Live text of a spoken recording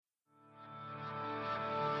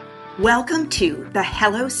Welcome to the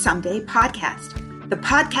Hello Someday podcast, the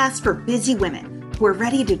podcast for busy women who are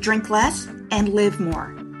ready to drink less and live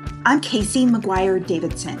more. I'm Casey McGuire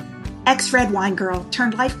Davidson, ex-red wine girl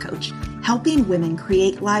turned life coach, helping women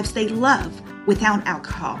create lives they love without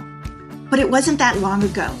alcohol. But it wasn't that long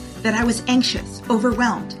ago that I was anxious,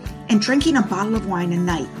 overwhelmed, and drinking a bottle of wine a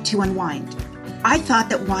night to unwind. I thought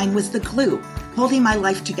that wine was the glue holding my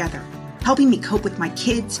life together, helping me cope with my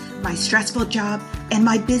kids, my stressful job, and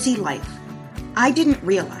my busy life. I didn't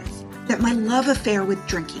realize that my love affair with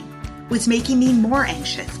drinking was making me more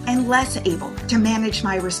anxious and less able to manage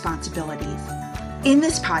my responsibilities. In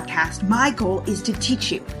this podcast, my goal is to teach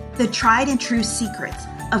you the tried and true secrets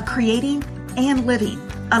of creating and living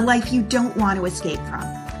a life you don't want to escape from.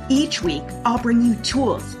 Each week, I'll bring you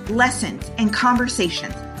tools, lessons, and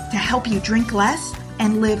conversations to help you drink less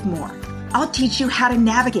and live more. I'll teach you how to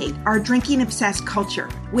navigate our drinking-obsessed culture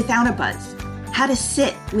without a buzz, how to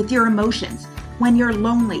sit with your emotions when you're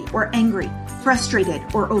lonely or angry, frustrated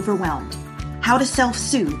or overwhelmed, how to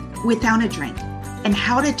self-soothe without a drink, and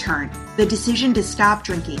how to turn the decision to stop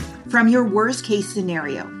drinking from your worst-case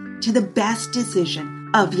scenario to the best decision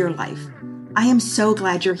of your life. I am so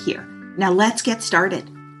glad you're here. Now let's get started.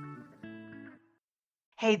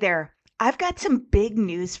 Hey there. I've got some big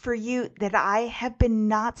news for you that I have been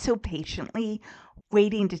not so patiently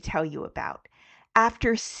waiting to tell you about.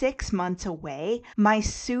 After 6 months away, my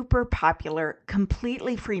super popular,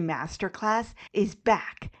 completely free masterclass is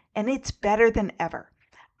back, and it's better than ever.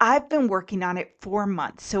 I've been working on it for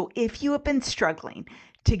months, so if you have been struggling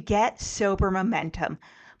to get sober momentum,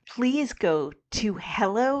 please go to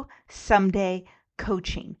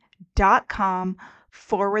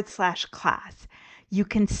hellosomedaycoaching.com/class. You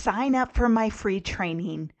can sign up for my free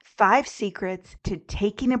training, 5 Secrets to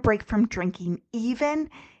Taking a Break from Drinking, even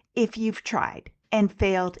if you've tried and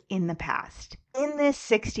failed in the past. In this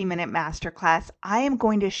 60-minute masterclass, I am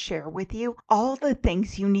going to share with you all the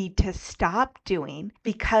things you need to stop doing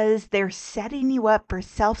because they're setting you up for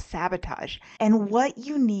self-sabotage and what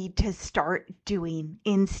you need to start doing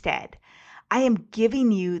instead. I am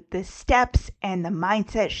giving you the steps and the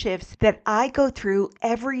mindset shifts that I go through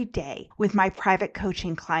every day with my private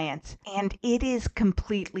coaching clients, and it is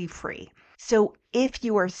completely free. So if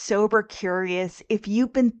you are sober curious, if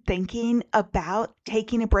you've been thinking about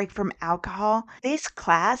taking a break from alcohol, this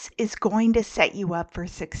class is going to set you up for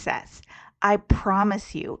success. I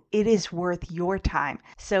promise you, it is worth your time.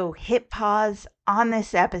 So hit pause on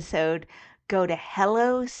this episode, go to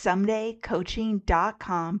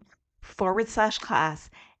hellosomedaycoaching.com/class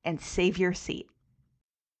and save your seat.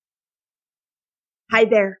 Hi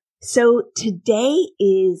there. So today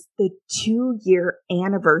is the 2-year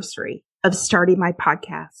anniversary of starting my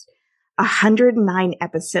podcast. 109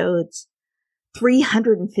 episodes,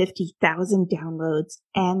 350,000 downloads,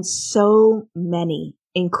 and so many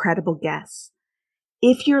incredible guests.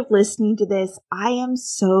 If you're listening to this, I am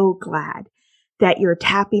so glad that you're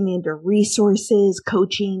tapping into resources,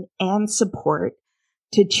 coaching, and support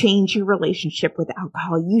to change your relationship with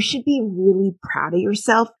alcohol. You should be really proud of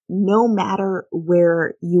yourself, no matter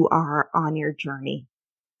where you are on your journey.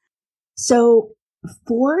 So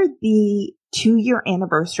for the 2-year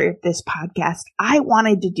anniversary of this podcast, I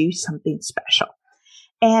wanted to do something special.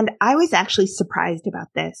 And I was actually surprised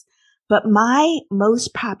about this, but my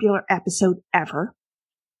most popular episode ever,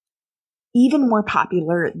 even more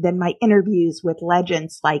popular than my interviews with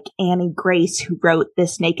legends like Annie Grace, who wrote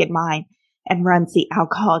This Naked Mind and runs the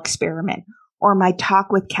Alcohol Experiment, or my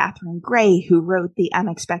talk with Catherine Gray, who wrote The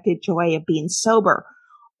Unexpected Joy of Being Sober,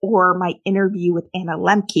 or my interview with Anna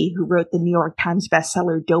Lemke, who wrote the New York Times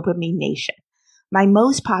bestseller Dopamine Nation. My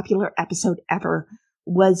most popular episode ever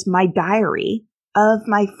was my diary of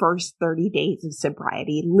my first 30 days of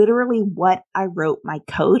sobriety, literally what I wrote my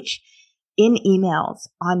coach in emails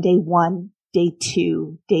on day 1, day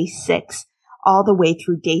 2, day 6, all the way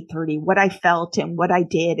through day 30, what I felt and what I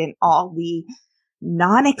did and all the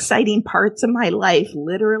non-exciting parts of my life.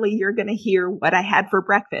 Literally, you're going to hear what I had for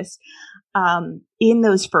breakfast in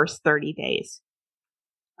those first 30 days.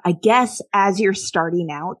 I guess as you're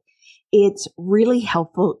starting out, it's really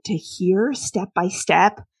helpful to hear step by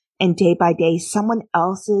step and day by day someone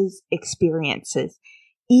else's experiences,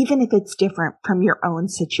 even if it's different from your own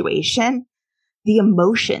situation. The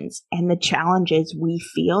emotions and the challenges we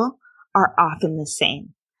feel are often the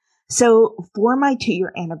same. So for my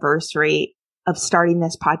 2-year anniversary of starting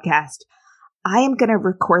this podcast, I am going to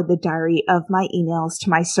record the diary of my emails to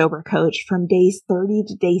my sober coach from days 30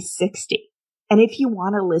 to day 60. And if you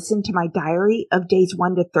want to listen to my diary of days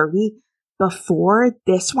 1 to 30 before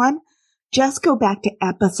this one, just go back to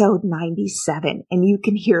episode 97 and you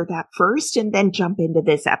can hear that first and then jump into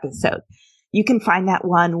this episode. You can find that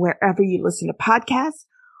one wherever you listen to podcasts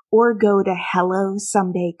or go to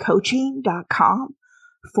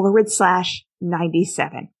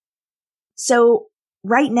hellosomedaycoaching.com/97. So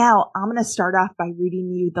right now, I'm going to start off by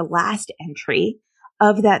reading you the last entry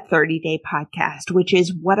of that 30-day podcast, which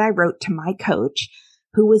is what I wrote to my coach,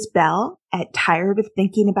 who was Belle at Tired of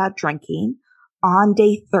Thinking About Drinking on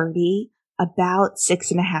day 30, about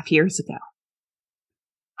 6.5 years ago.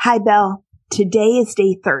 Hi, Belle. Today is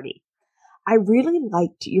day 30. I really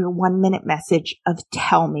liked your 1-minute message of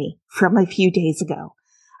tell me from a few days ago.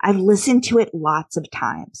 I've listened to it lots of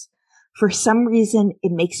times. For some reason,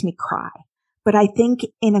 it makes me cry, but I think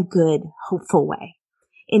in a good, hopeful way.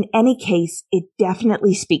 In any case, it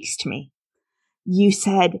definitely speaks to me. You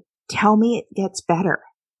said, tell me it gets better.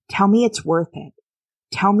 Tell me it's worth it.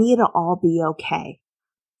 Tell me it'll all be okay.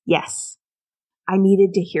 Yes, I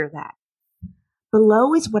needed to hear that.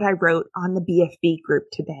 Below is what I wrote on the BFB group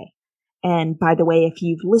today. And by the way, if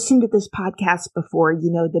you've listened to this podcast before,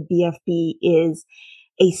 you know the BFB is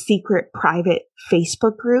a secret private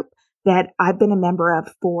Facebook group that I've been a member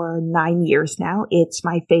of for 9 years now. It's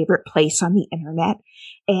my favorite place on the internet.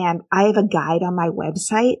 And I have a guide on my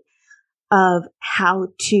website of how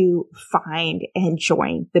to find and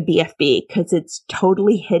join the BFB because it's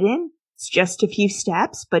totally hidden. It's just a few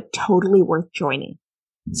steps, but totally worth joining.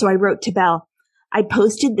 So I wrote to Belle. I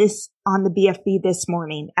posted this on the BFB this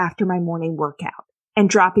morning after my morning workout and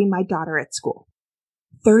dropping my daughter at school.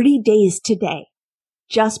 30 days today.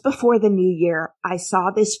 Just before the new year, I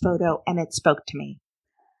saw this photo and it spoke to me.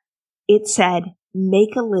 It said,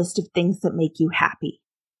 make a list of things that make you happy.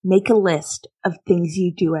 Make a list of things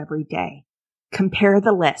you do every day. Compare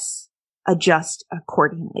the lists. Adjust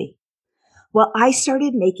accordingly. Well, I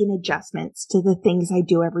started making adjustments to the things I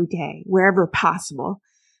do every day, wherever possible,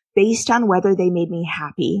 based on whether they made me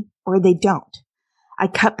happy or they don't. I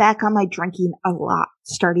cut back on my drinking a lot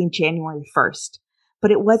starting January 1st,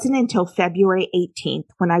 but it wasn't until February 18th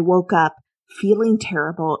when I woke up feeling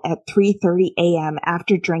terrible at 3:30 a.m.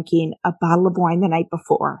 after drinking a bottle of wine the night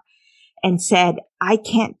before and said, I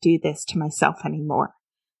can't do this to myself anymore.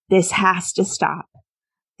 This has to stop.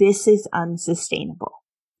 This is unsustainable.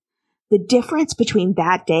 The difference between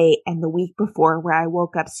that day and the week before where I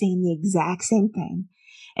woke up saying the exact same thing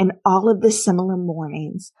and all of the similar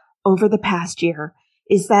mornings over the past year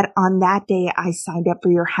is that on that day, I signed up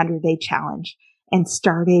for your 100-day challenge and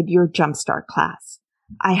started your Jumpstart class.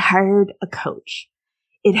 I hired a coach.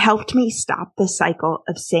 It helped me stop the cycle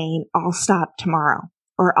of saying, I'll stop tomorrow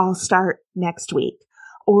or I'll start next week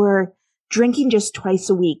or drinking just twice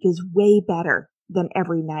a week is way better than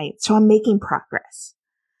every night. So I'm making progress.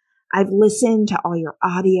 I've listened to all your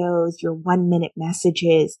audios, your 1-minute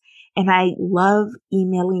messages, and I love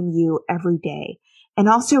emailing you every day and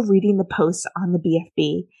also reading the posts on the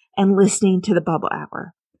BFB and listening to the Bubble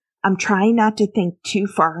Hour. I'm trying not to think too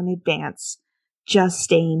far in advance, just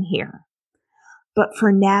staying here. But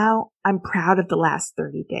for now, I'm proud of the last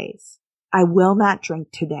 30 days. I will not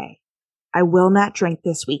drink today. I will not drink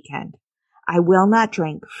this weekend. I will not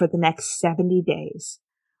drink for the next 70 days.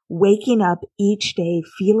 Waking up each day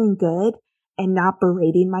feeling good and not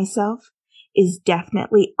berating myself is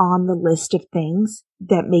definitely on the list of things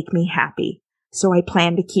that make me happy. So I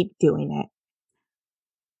plan to keep doing it.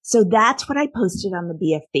 So that's what I posted on the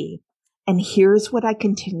BFB. And here's what I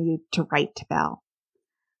continued to write to Belle.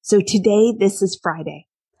 So today, this is Friday.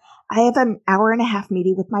 I have an hour-and-a-half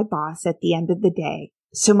meeting with my boss at the end of the day.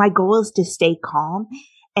 So my goal is to stay calm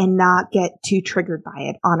and not get too triggered by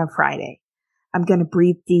it on a Friday. I'm going to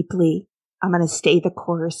breathe deeply. I'm going to stay the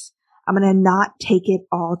course. I'm going to not take it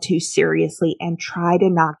all too seriously and try to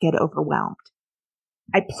not get overwhelmed.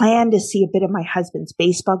 I plan to see a bit of my husband's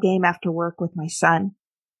baseball game after work with my son.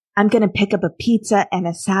 I'm going to pick up a pizza and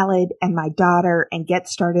a salad and my daughter and get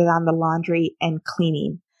started on the laundry and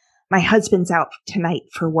cleaning. My husband's out tonight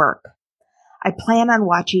for work. I plan on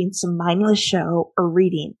watching some mindless show or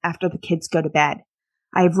reading after the kids go to bed.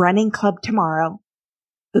 I have running club tomorrow.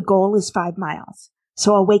 The goal is 5 miles,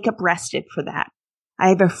 so I'll wake up rested for that. I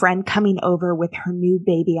have a friend coming over with her new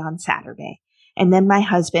baby on Saturday. And then my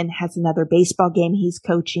husband has another baseball game he's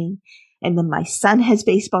coaching. And then my son has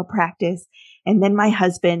baseball practice. And then my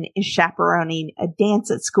husband is chaperoning a dance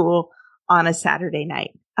at school on a Saturday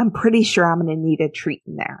night. I'm pretty sure I'm going to need a treat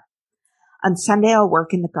in there. On Sunday, I'll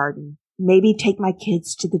work in the garden, maybe take my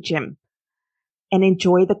kids to the gym and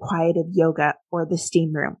enjoy the quiet of yoga or the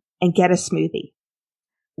steam room and get a smoothie.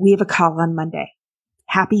 We have a call on Monday.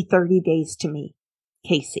 Happy 30 days to me,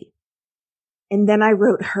 Casey. And then I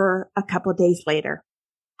wrote her a couple days later.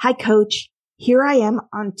 Hi, Coach. Here I am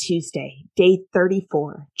on Tuesday, day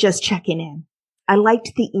 34, just checking in. I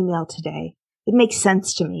liked the email today. It makes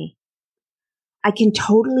sense to me. I can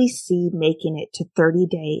totally see making it to 30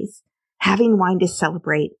 days, having wine to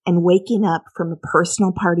celebrate, and waking up from a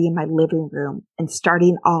personal party in my living room and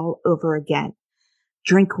starting all over again.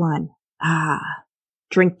 Drink 1.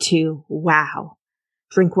 Drink 2. Wow.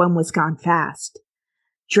 Drink 1 was gone fast.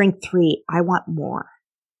 Drink 3. I want more.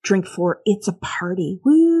 Drink 4. It's a party.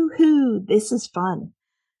 Woo-hoo. This is fun.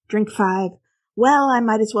 Drink 5. Well, I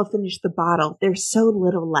might as well finish the bottle. There's so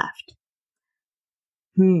little left.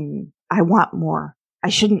 I want more. I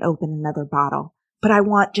shouldn't open another bottle, but I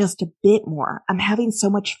want just a bit more. I'm having so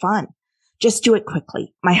much fun. Just do it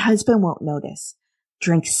quickly. My husband won't notice.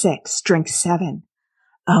 Drink 6. Drink 7.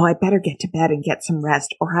 Oh, I better get to bed and get some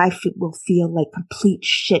rest, or I will feel like complete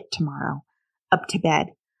shit tomorrow. Up to bed.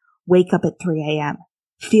 Wake up at 3 a.m.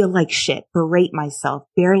 Feel like shit. Berate myself.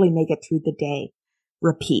 Barely make it through the day.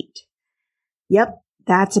 Repeat. Yep,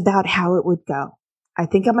 that's about how it would go. I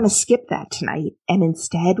think I'm going to skip that tonight and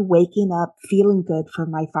instead waking up feeling good for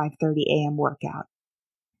my 5:30 a.m. workout.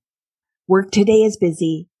 Work today is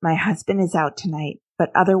busy. My husband is out tonight,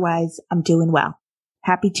 but otherwise I'm doing well.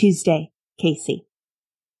 Happy Tuesday, Casey.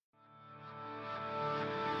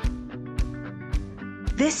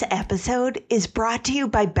 This episode is brought to you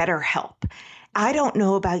by BetterHelp. I don't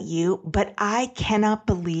know about you, but I cannot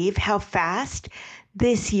believe how fast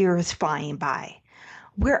this year is flying by.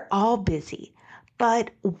 We're all busy,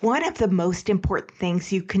 but one of the most important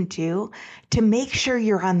things you can do to make sure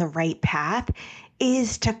you're on the right path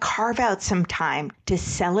is to carve out some time to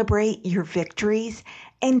celebrate your victories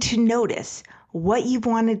and to notice what you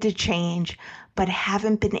wanted to change but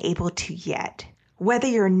haven't been able to yet. Whether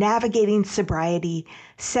you're navigating sobriety,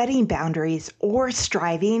 setting boundaries, or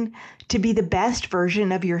striving to be the best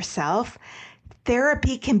version of yourself,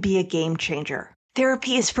 therapy can be a game changer.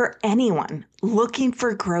 Therapy is for anyone looking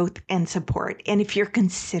for growth and support. And if you're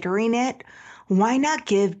considering it, why not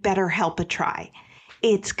give BetterHelp a try?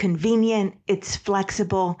 It's convenient, it's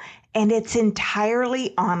flexible, and it's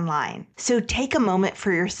entirely online. So take a moment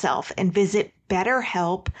for yourself and visit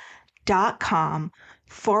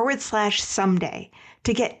BetterHelp.com/someday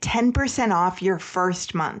to get 10% off your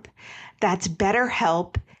first month. That's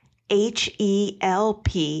BetterHelp,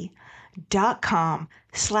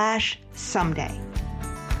 HELP.com/someday.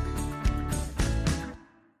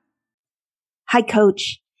 Hi,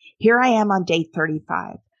 Coach. Here I am on day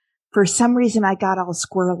 35. For some reason, I got all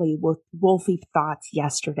squirrely with Wolfie thoughts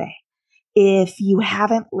yesterday. If you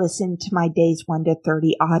haven't listened to my days 1 to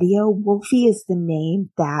 30 audio, Wolfie is the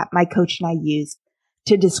name that my coach and I use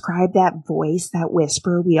to describe that voice, that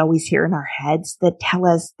whisper we always hear in our heads that tell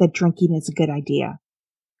us that drinking is a good idea.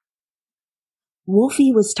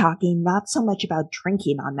 Wolfie was talking not so much about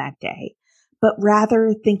drinking on that day, but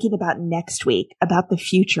rather thinking about next week, about the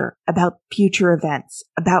future, about future events,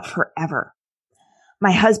 about forever.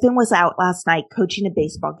 My husband was out last night coaching a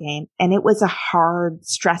baseball game, and it was a hard,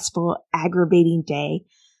 stressful, aggravating day,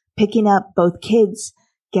 picking up both kids,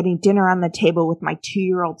 getting dinner on the table with my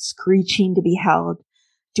 2-year-old screeching to be held,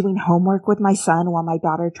 doing homework with my son while my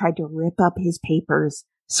daughter tried to rip up his papers,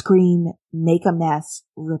 scream, make a mess,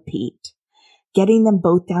 repeat. Getting them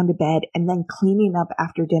both down to bed and then cleaning up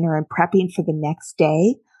after dinner and prepping for the next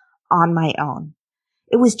day on my own.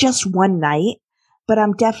 It was just one night, but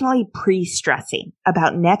I'm definitely pre-stressing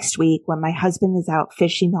about next week when my husband is out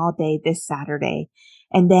fishing all day this Saturday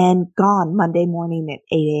and then gone Monday morning at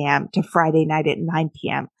 8 a.m. to Friday night at 9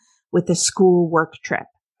 p.m. with a school work trip.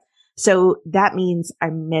 So that means I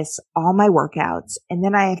miss all my workouts and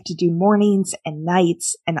then I have to do mornings and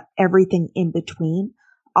nights and everything in between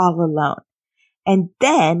all alone. And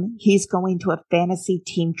then he's going to a fantasy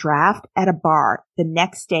team draft at a bar the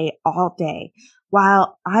next day all day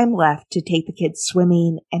while I'm left to take the kids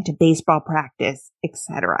swimming and to baseball practice,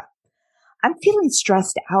 etc. I'm feeling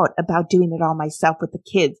stressed out about doing it all myself with the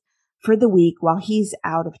kids for the week while he's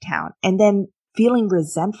out of town and then feeling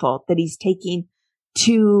resentful that he's taking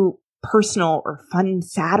 2 personal or fun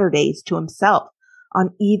Saturdays to himself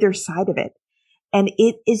on either side of it. And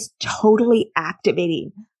it is totally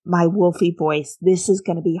activating my Wolfie voice. This is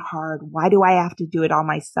going to be hard. Why do I have to do it all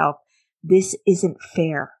myself? This isn't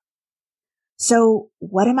fair. So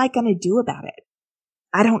what am I going to do about it?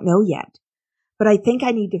 I don't know yet, but I think I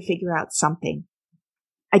need to figure out something.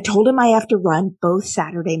 I told him I have to run both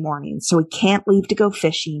Saturday mornings, so he can't leave to go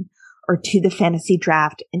fishing or to the fantasy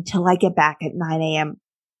draft until I get back at 9 a.m.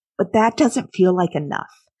 But that doesn't feel like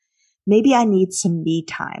enough. Maybe I need some me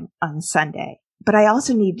time on Sunday, but I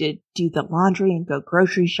also need to do the laundry and go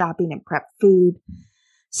grocery shopping and prep food.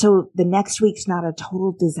 So the next week's not a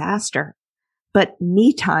total disaster. But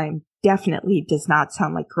me time definitely does not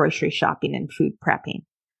sound like grocery shopping and food prepping.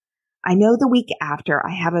 I know the week after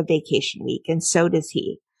I have a vacation week, and so does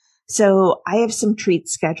he. So I have some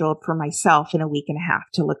treats scheduled for myself in a week and a half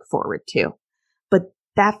to look forward to. But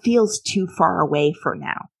that feels too far away for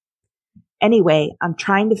now. Anyway, I'm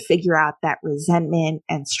trying to figure out that resentment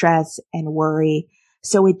and stress and worry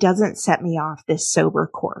so it doesn't set me off this sober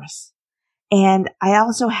course. And I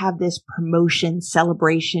also have this promotion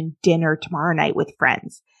celebration dinner tomorrow night with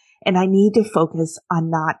friends, and I need to focus on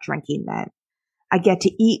not drinking then. I get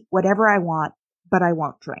to eat whatever I want, but I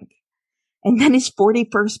won't drink. And then his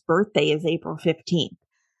 41st birthday is April 15th.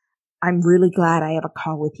 I'm really glad I have a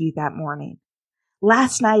call with you that morning.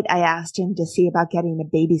 Last night, I asked him to see about getting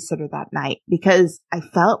a babysitter that night because I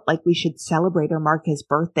felt like we should celebrate or mark his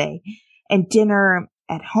birthday, and dinner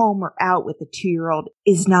at home or out with a 2-year-old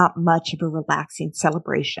is not much of a relaxing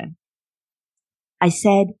celebration. I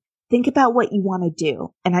said, think about what you want to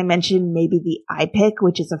do. And I mentioned maybe the iPic,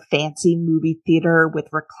 which is a fancy movie theater with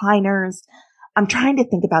recliners. I'm trying to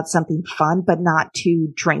think about something fun, but not too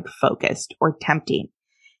drink focused or tempting.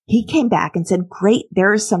 He came back and said, great,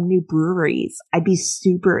 there are some new breweries I'd be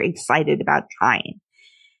super excited about trying.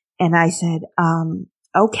 And I said,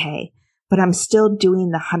 okay, but I'm still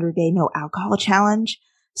doing the 100-day no alcohol challenge,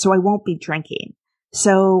 so I won't be drinking.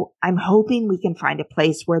 So I'm hoping we can find a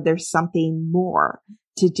place where there's something more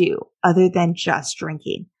to do other than just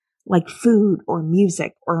drinking, like food or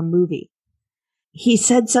music or a movie. He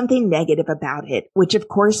said something negative about it, which of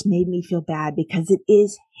course made me feel bad because it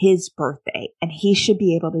is his birthday and he should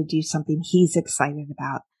be able to do something he's excited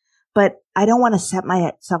about. But I don't want to set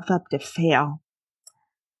myself up to fail.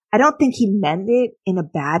 I don't think he meant it in a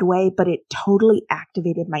bad way, but it totally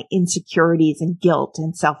activated my insecurities and guilt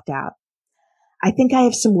and self-doubt. I think I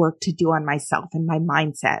have some work to do on myself and my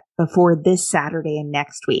mindset before this Saturday and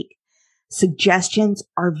next week. Suggestions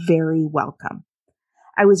are very welcome.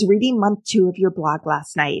 I was reading month 2 of your blog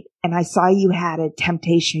last night, and I saw you had a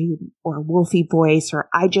temptation or wolfy voice or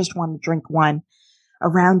I just want to drink one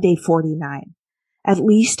around day 49. At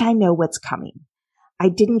least I know what's coming. I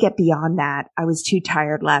didn't get beyond that. I was too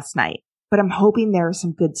tired last night, but I'm hoping there are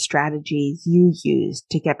some good strategies you used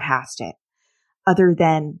to get past it, other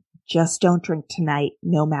than just don't drink tonight,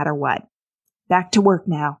 no matter what. Back to work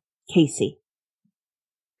now. Casey.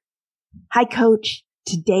 Hi, Coach.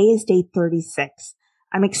 Today is day 36.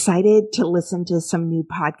 I'm excited to listen to some new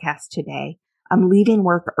podcasts today. I'm leaving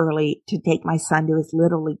work early to take my son to his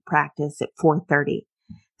Little League practice at 4:30.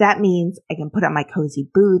 That means I can put on my cozy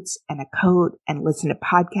boots and a coat and listen to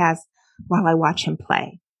podcasts while I watch him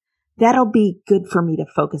play. That'll be good for me to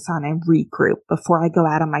focus on and regroup before I go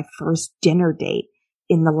out on my first dinner date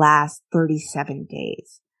in the last 37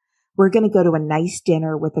 days. We're going to go to a nice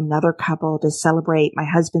dinner with another couple to celebrate my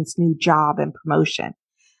husband's new job and promotion.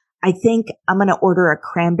 I think I'm going to order a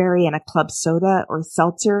cranberry and a club soda or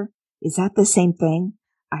seltzer. Is that the same thing?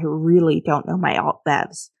 I really don't know my alt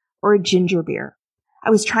bevs. Or a ginger beer. I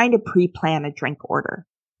was trying to pre-plan a drink order.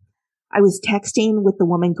 I was texting with the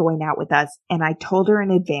woman going out with us, and I told her in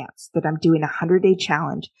advance that I'm doing a 100-day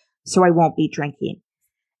challenge, so I won't be drinking.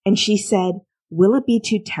 And she said, will it be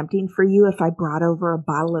too tempting for you if I brought over a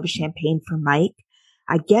bottle of champagne for Mike?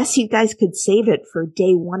 I guess you guys could save it for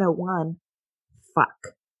day 101.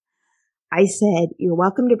 Fuck. I said, you're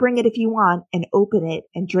welcome to bring it if you want and open it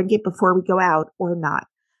and drink it before we go out or not.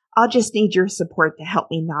 I'll just need your support to help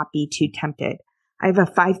me not be too tempted. I have a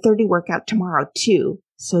 5:30 workout tomorrow too,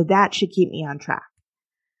 so that should keep me on track.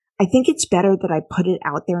 I think it's better that I put it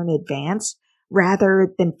out there in advance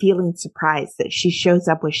rather than feeling surprised that she shows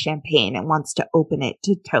up with champagne and wants to open it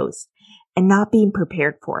to toast and not being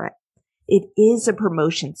prepared for it. It is a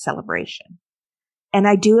promotion celebration. And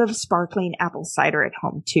I do have sparkling apple cider at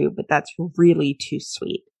home too, but that's really too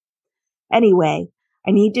sweet. Anyway,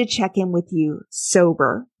 I need to check in with you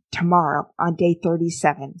sober tomorrow on day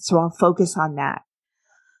 37, so I'll focus on that.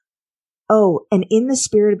 Oh, and in the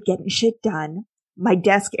spirit of getting shit done, my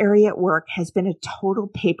desk area at work has been a total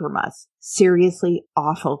paper muss, seriously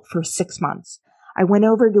awful for 6 months. I went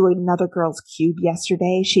over to another girl's cube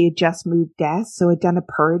yesterday. She had just moved desks, so had done a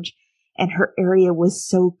purge, and her area was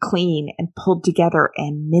so clean and pulled together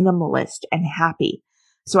and minimalist and happy.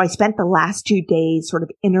 So I spent the last 2 days sort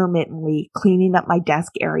of intermittently cleaning up my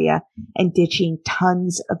desk area and ditching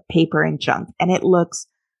tons of paper and junk, and it looks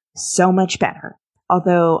so much better.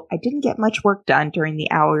 Although I didn't get much work done during the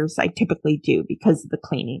hours I typically do because of the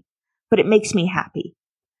cleaning, but it makes me happy.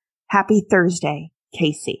 Happy Thursday,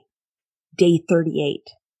 Casey. Day 38.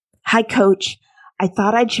 Hi, Coach. I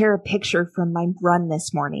thought I'd share a picture from my run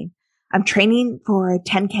this morning. I'm training for a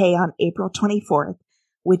 10K on April 24th,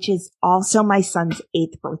 which is also my son's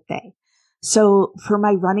 8th birthday. So for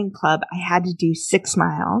my running club, I had to do 6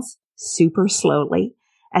 miles super slowly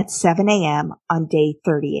at 7 a.m. on day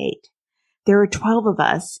 38. There are 12 of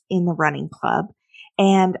us in the running club,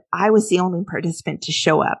 and I was the only participant to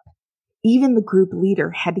show up. Even the group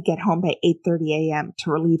leader had to get home by 8:30 a.m.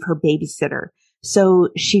 to relieve her babysitter. So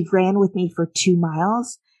she ran with me for 2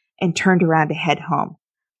 miles and turned around to head home.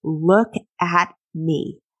 Look at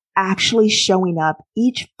me actually showing up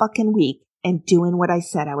each fucking week and doing what I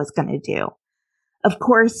said I was going to do. Of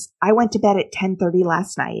course, I went to bed at 10:30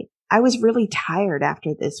 last night. I was really tired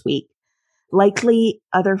after this week. Likely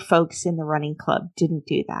other folks in the running club didn't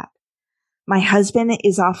do that. My husband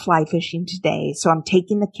is off fly fishing today, so I'm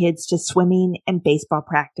taking the kids to swimming and baseball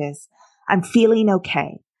practice. I'm feeling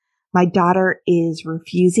okay. My daughter is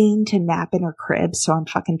refusing to nap in her crib, so I'm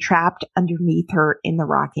fucking trapped underneath her in the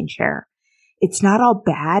rocking chair. It's not all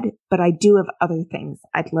bad, but I do have other things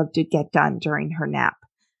I'd love to get done during her nap.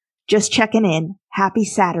 Just checking in. Happy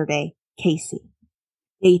Saturday, Casey.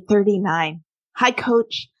 Day 39. Hi,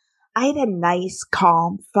 Coach. I had a nice,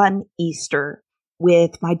 calm, fun Easter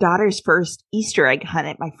with my daughter's first Easter egg hunt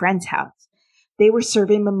at my friend's house. They were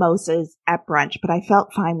serving mimosas at brunch, but I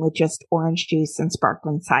felt fine with just orange juice and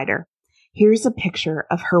sparkling cider. Here's a picture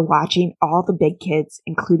of her watching all the big kids,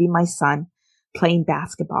 including my son, playing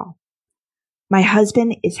basketball. My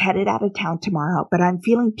husband is headed out of town tomorrow, but I'm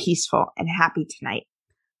feeling peaceful and happy tonight.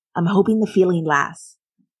 I'm hoping the feeling lasts.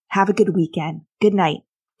 Have a good weekend. Good night,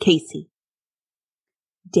 Casey.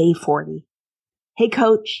 Day 40. Hey,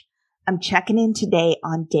 Coach. I'm checking in today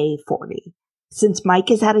on day 40. Since Mike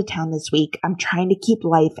is out of town this week, I'm trying to keep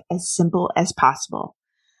life as simple as possible.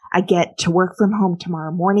 I get to work from home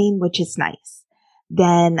tomorrow morning, which is nice.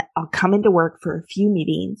 Then I'll come into work for a few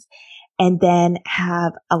meetings and then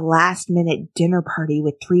have a last minute dinner party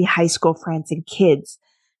with 3 high school friends and kids,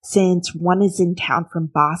 since one is in town from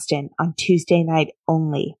Boston on Tuesday night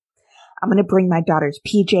only. I'm going to bring my daughter's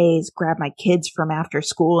PJs, grab my kids from after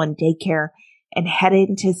school and daycare, and head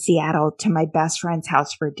into Seattle to my best friend's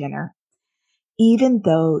house for dinner. Even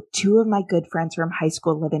though 2 of my good friends from high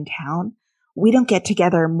school live in town, we don't get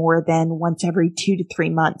together more than once every 2 to 3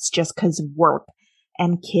 months just because of work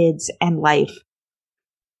and kids and life.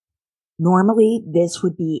 Normally, this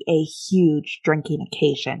would be a huge drinking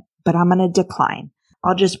occasion, but I'm going to decline.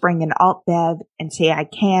 I'll just bring an alt bev and say I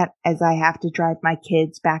can't, as I have to drive my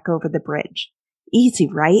kids back over the bridge. Easy,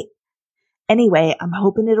 right? Anyway, I'm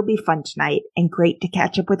hoping it'll be fun tonight and great to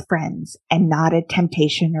catch up with friends and not a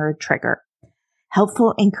temptation or a trigger.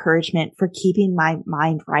 Helpful encouragement for keeping my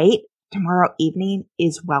mind right tomorrow evening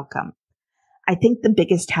is welcome. I think the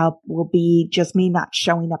biggest help will be just me not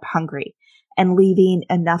showing up hungry and leaving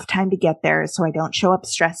enough time to get there so I don't show up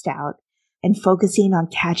stressed out, and focusing on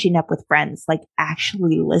catching up with friends, like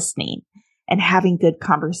actually listening and having good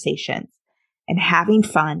conversations and having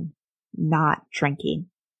fun, not drinking.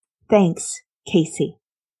 Thanks, Casey.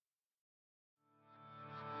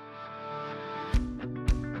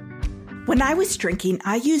 When I was drinking,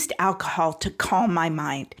 I used alcohol to calm my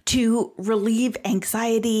mind, to relieve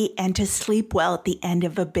anxiety, and to sleep well at the end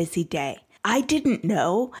of a busy day. I didn't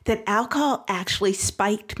know that alcohol actually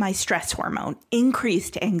spiked my stress hormone,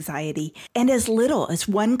 increased anxiety, and as little as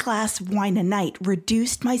 1 glass of wine a night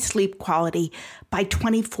reduced my sleep quality by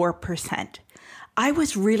 24%. I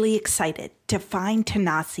was really excited to find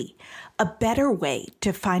Tanasi, a better way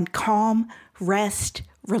to find calm, rest,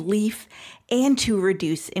 relief, and to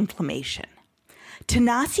reduce inflammation.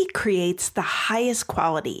 Tanasi creates the highest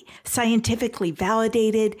quality, scientifically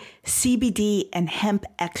validated CBD and hemp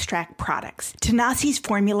extract products. Tanasi's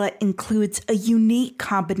formula includes a unique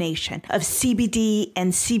combination of CBD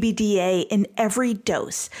and CBDA in every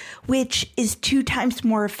dose, which is 2 times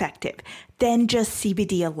more effective than just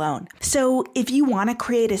CBD alone. So if you want to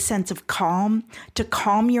create a sense of calm, to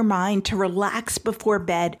calm your mind, to relax before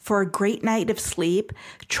bed for a great night of sleep,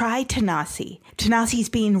 try Tanasi. Tanasi's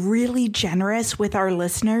being really generous with our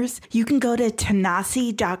listeners. You can go to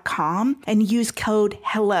tanasi.com and use code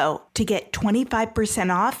HELLO to get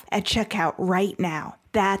 25% off at checkout right now.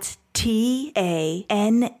 That's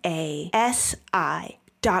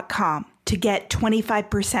TANASI.com to get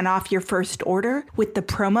 25% off your first order with the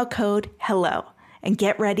promo code HELLO, and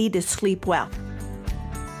get ready to sleep well.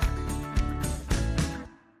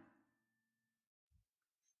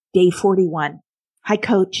 Day 41. Hi,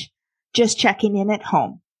 Coach. Just checking in at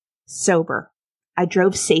home. Sober. I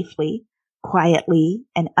drove safely, quietly,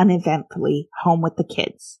 and uneventfully home with the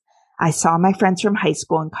kids. I saw my friends from high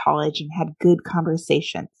school and college and had good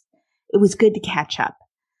conversations. It was good to catch up.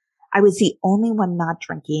 I was the only one not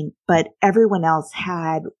drinking, but everyone else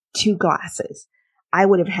had 2 glasses. I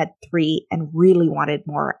would have had 3 and really wanted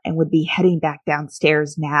more and would be heading back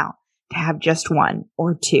downstairs now to have just 1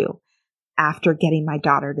 or 2 after getting my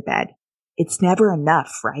daughter to bed. It's never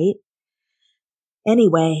enough, right?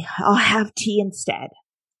 Anyway, I'll have tea instead.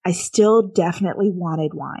 I still definitely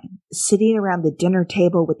wanted wine. Sitting around the dinner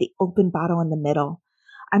table with the open bottle in the middle,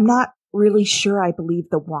 I'm not really sure I believe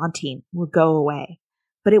the wanting will go away,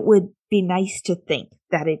 but it would be nice to think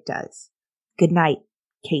that it does. Good night,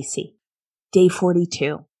 Casey. Day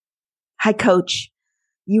 42. Hi, Coach.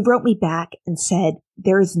 You wrote me back and said,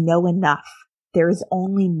 there is no enough. There is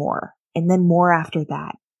only more, and then more after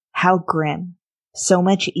that. How grim. So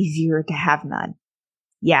much easier to have none.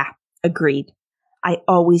 Yeah, agreed. I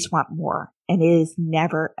always want more, and it is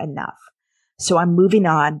never enough. So I'm moving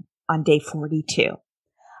on day 42.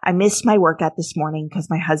 I missed my workout this morning because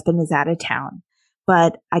my husband is out of town,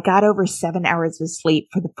 but I got over 7 hours of sleep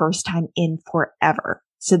for the first time in forever.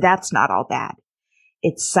 So that's not all bad.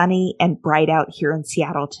 It's sunny and bright out here in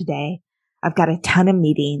Seattle today. I've got a ton of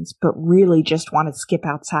meetings, but really just want to skip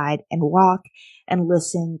outside and walk and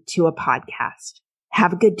listen to a podcast.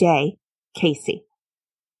 Have a good day, Casey.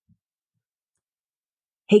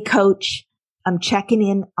 Hey, Coach, I'm checking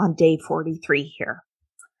in on day 43 here.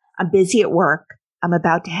 I'm busy at work. I'm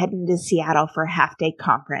about to head into Seattle for a half-day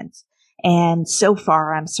conference. And so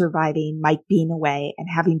far, I'm surviving Mike being away and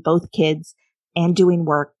having both kids and doing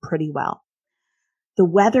work pretty well. The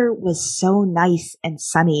weather was so nice and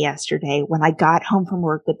sunny yesterday when I got home from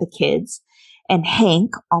work with the kids, and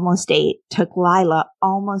Hank, almost 8, took Lila,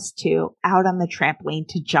 almost 2, out on the trampoline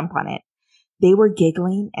to jump on it. They were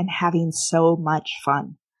giggling and having so much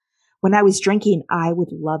fun. When I was drinking, I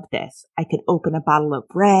would love this. I could open a bottle of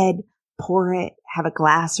red, pour it, have a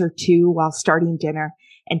glass or 2 while starting dinner,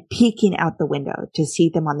 and peeking out the window to see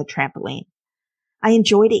them on the trampoline. I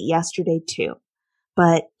enjoyed it yesterday too,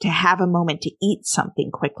 but to have a moment to eat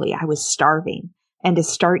something quickly, I was starving, and to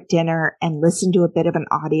start dinner and listen to a bit of an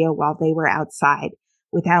audio while they were outside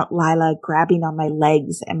without Lila grabbing on my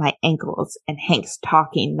legs and my ankles and Hank's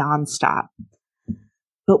talking nonstop.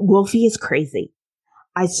 But Wolfie is crazy.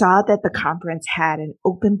 I saw that the conference had an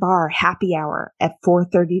open bar happy hour at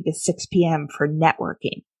 4:30 to 6 p.m. for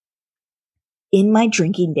networking. In my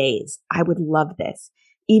drinking days, I would love this,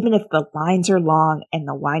 even if the lines are long and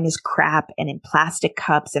the wine is crap and in plastic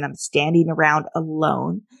cups and I'm standing around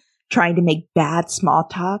alone trying to make bad small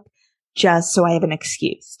talk just so I have an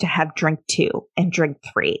excuse to have drink 2 and drink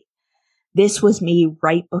 3. This was me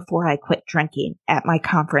right before I quit drinking at my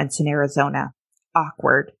conference in Arizona.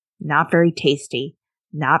 Awkward, not very tasty,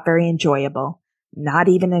 not very enjoyable, not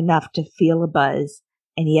even enough to feel a buzz,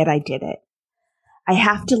 and yet I did it. I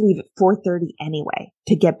have to leave at 4:30 anyway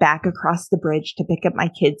to get back across the bridge to pick up my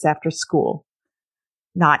kids after school.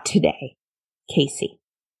 Not today, Casey.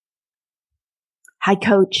 Hi,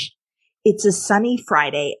 Coach. It's a sunny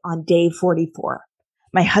Friday on day 44.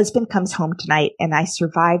 My husband comes home tonight and I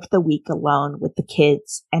survived the week alone with the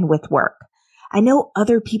kids and with work. I know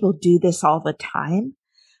other people do this all the time,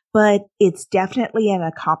 but it's definitely an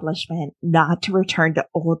accomplishment not to return to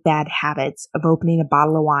old bad habits of opening a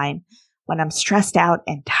bottle of wine when I'm stressed out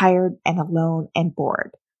and tired and alone and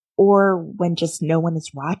bored, or when just no one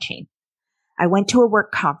is watching. I went to a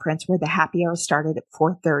work conference where the happy hour started at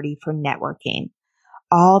 4:30 for networking.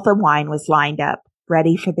 All the wine was lined up,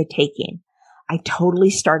 ready for the taking. I totally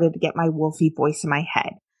started to get my Wolfie voice in my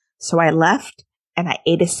head. So I left and I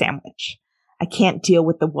ate a sandwich. I can't deal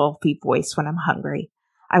with the Wolfie voice when I'm hungry.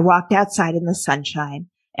 I walked outside in the sunshine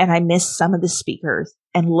and I missed some of the speakers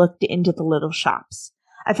and looked into the little shops.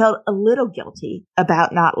 I felt a little guilty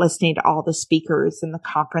about not listening to all the speakers and the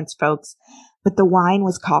conference folks, but the wine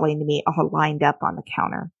was calling to me all lined up on the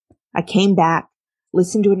counter. I came back,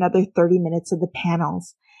 listened to another 30 minutes of the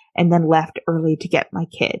panels, and then left early to get my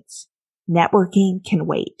kids. Networking can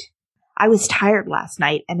wait. I was tired last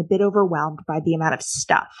night and a bit overwhelmed by the amount of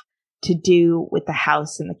stuff to do with the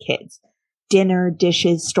house and the kids. Dinner,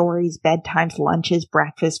 dishes, stories, bedtimes, lunches,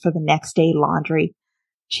 breakfast for the next day, laundry.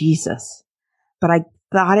 Jesus. But I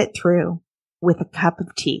thought it through with a cup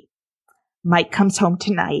of tea. Mike comes home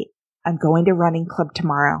tonight. I'm going to running club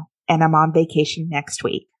tomorrow, and I'm on vacation next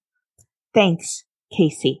week. Thanks,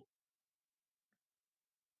 Casey.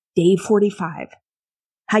 Day 45.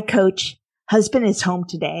 Hi, Coach. Husband is home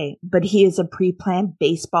today, but he is a pre-planned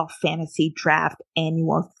baseball fantasy draft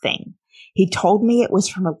annual thing. He told me it was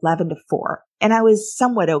from 11 to 4, and I was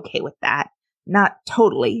somewhat okay with that. Not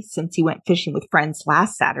totally, since he went fishing with friends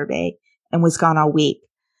last Saturday and was gone all week.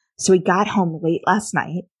 So he got home late last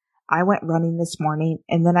night. I went running this morning,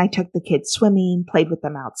 and then I took the kids swimming, played with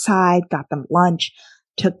them outside, got them lunch,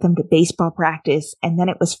 took them to baseball practice, and then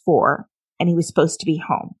it was 4 and he was supposed to be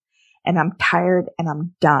home. And I'm tired and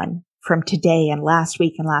I'm done from today and last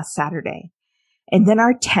week and last Saturday. And then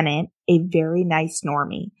our tenant, a very nice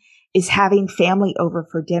normie, is having family over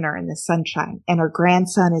for dinner in the sunshine, and her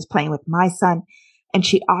grandson is playing with my son, and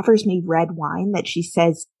she offers me red wine that she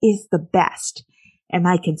says is the best. And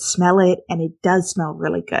I can smell it, and it does smell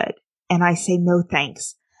really good. And I say, no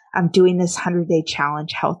thanks. I'm doing this 100-day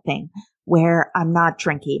challenge health thing where I'm not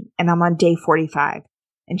drinking, and I'm on day 45.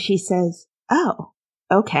 And she says, oh,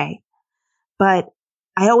 okay. But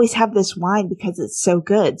I always have this wine because it's so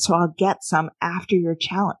good, so I'll get some after your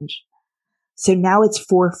challenge. So now it's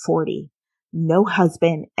 4:40, no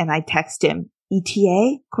husband, and I text him,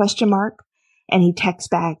 ETA, ? And he texts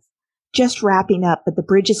back, just wrapping up, but the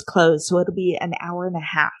bridge is closed, so it'll be an hour and a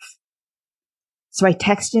half. So I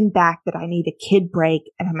text him back that I need a kid break,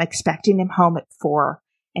 and I'm expecting him home at 4,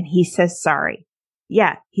 and he says sorry.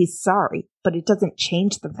 Yeah, he's sorry, but it doesn't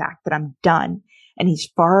change the fact that I'm done, and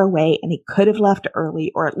he's far away, and he could have left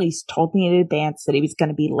early or at least told me in advance that he was going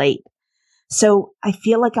to be late. So I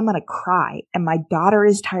feel like I'm going to cry, and my daughter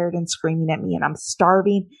is tired and screaming at me, and I'm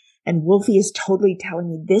starving, and Wolfie is totally telling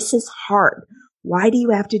me, this is hard. Why do you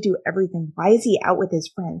have to do everything? Why is he out with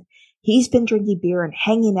his friends? He's been drinking beer and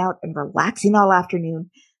hanging out and relaxing all afternoon.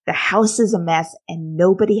 The house is a mess, and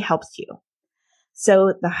nobody helps you.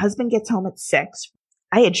 So the husband gets home at 6.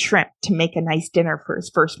 I had shrimp to make a nice dinner for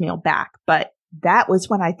his first meal back, but that was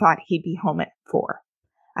when I thought he'd be home at 4.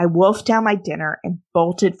 I wolfed down my dinner and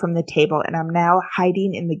bolted from the table, and I'm now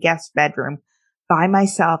hiding in the guest bedroom by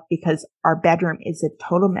myself because our bedroom is a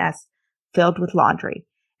total mess filled with laundry.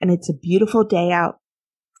 And it's a beautiful day out,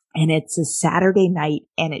 and it's a Saturday night,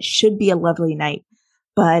 and it should be a lovely night,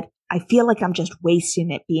 but I feel like I'm just wasting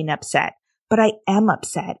it being upset. But I am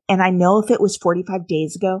upset, and I know if it was 45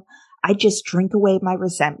 days ago, I'd just drink away my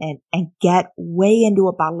resentment and get way into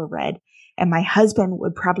a bottle of red. And my husband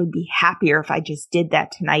would probably be happier if I just did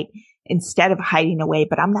that tonight instead of hiding away.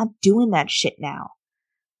 But I'm not doing that shit now.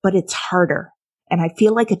 But it's harder. And I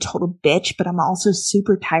feel like a total bitch, but I'm also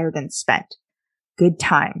super tired and spent. Good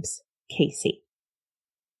times, Casey.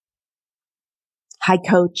 Hi,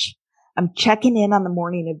 Coach. I'm checking in on the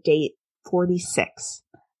morning of day 46.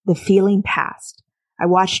 The feeling passed. I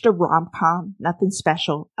watched a rom-com, nothing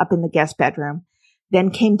special, up in the guest bedroom, then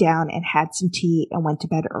came down and had some tea and went to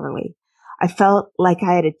bed early. I felt like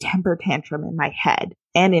I had a temper tantrum in my head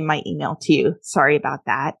and in my email to you. Sorry about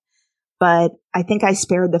that. But I think I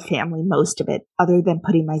spared the family most of it other than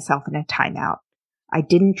putting myself in a timeout. I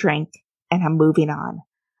didn't drink, and I'm moving on.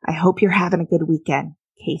 I hope you're having a good weekend,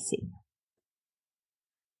 Casey.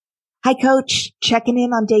 Hi, Coach. Checking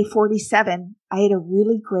in on day 47. I had a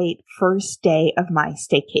really great first day of my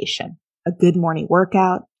staycation. A good morning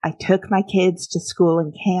workout. I took my kids to school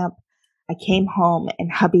and camp. I came home, and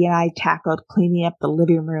hubby and I tackled cleaning up the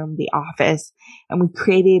living room, the office, and we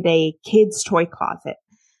created a kids' toy closet.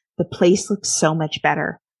 The place looks so much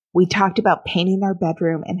better. We talked about painting our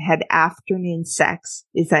bedroom and had afternoon sex.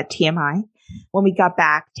 Is that TMI? When we got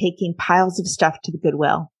back, taking piles of stuff to the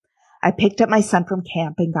Goodwill. I picked up my son from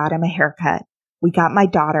camp and got him a haircut. We got my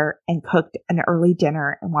daughter and cooked an early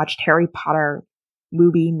dinner and watched Harry Potter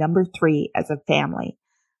movie number 3 as a family.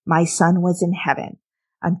 My son was in heaven.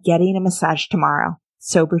 I'm getting a massage tomorrow.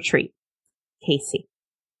 Sober treat. Casey.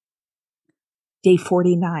 Day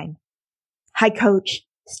 49. Hi, Coach.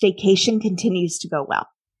 Staycation continues to go well.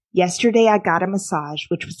 Yesterday, I got a massage,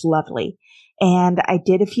 which was lovely, and I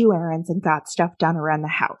did a few errands and got stuff done around the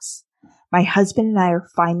house. My husband and I are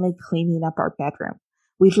finally cleaning up our bedroom.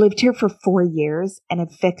 We've lived here for 4 years and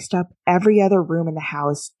have fixed up every other room in the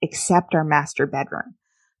house except our master bedroom.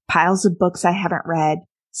 Piles of books I haven't read,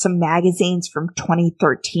 some magazines from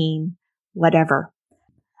 2013, whatever.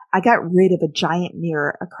 I got rid of a giant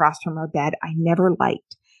mirror across from our bed I never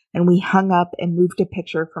liked, and we hung up and moved a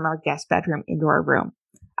picture from our guest bedroom into our room.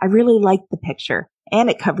 I really liked the picture, and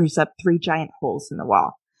it covers up 3 giant holes in the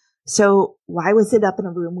wall. So why was it up in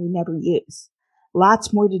a room we never use?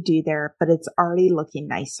 Lots more to do there, but it's already looking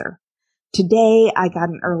nicer. Today, I got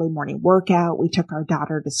an early morning workout. We took our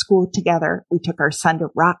daughter to school together. We took our son to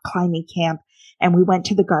rock climbing camp, and we went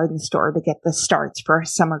to the garden store to get the starts for our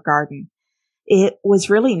summer garden. It was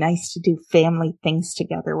really nice to do family things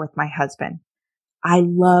together with my husband. I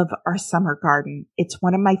love our summer garden. It's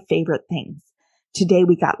one of my favorite things. Today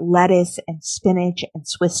we got lettuce and spinach and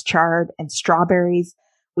Swiss chard and strawberries.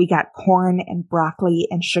 We got corn and broccoli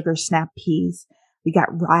and sugar snap peas. We got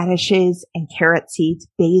radishes and carrot seeds,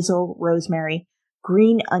 basil, rosemary,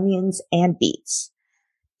 green onions, and beets.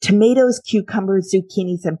 Tomatoes, cucumbers,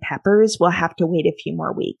 zucchinis, and peppers will have to wait a few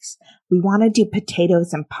more weeks. We want to do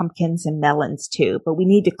potatoes and pumpkins and melons too, but we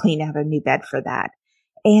need to clean out a new bed for that.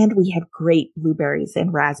 And we have great blueberries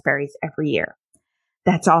and raspberries every year.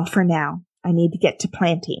 That's all for now. I need to get to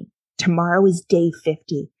planting. Tomorrow is day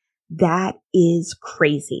 50. That is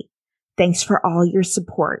crazy. Thanks for all your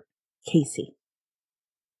support, Casey.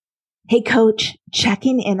 Hey, Coach,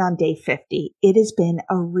 checking in on day 50. It has been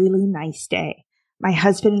a really nice day. My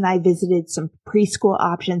husband and I visited some preschool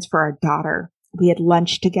options for our daughter. We had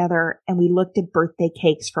lunch together and we looked at birthday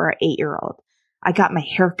cakes for our 8-year-old. I got my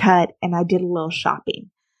hair cut and I did a little shopping.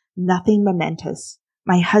 Nothing momentous.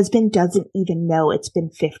 My husband doesn't even know it's been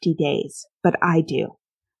 50 days, but I do.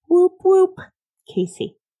 Whoop, whoop.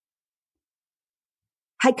 Casey.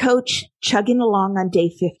 Hi, Coach. Chugging along on day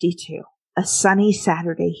 52. A sunny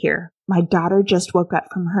Saturday here. My daughter just woke up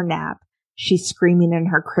from her nap. She's screaming in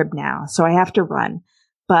her crib now, so I have to run.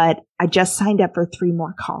 But I just signed up for 3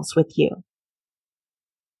 more calls with you.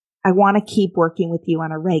 I want to keep working with you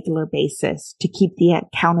on a regular basis to keep the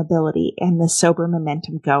accountability and the sober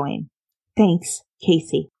momentum going. Thanks,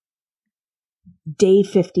 Casey. Day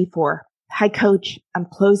 54. Hi, Coach. I'm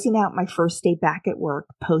closing out my first day back at work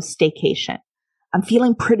post-staycation. I'm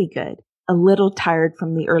feeling pretty good, a little tired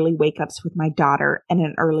from the early wake-ups with my daughter and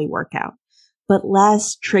an early workout, but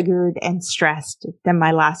less triggered and stressed than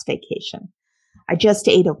my last vacation. I just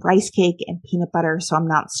ate a rice cake and peanut butter, so I'm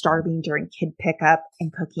not starving during kid pickup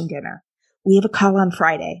and cooking dinner. We have a call on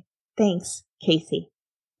Friday. Thanks, Casey.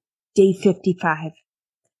 Day 55.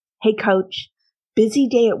 Hey, Coach. Busy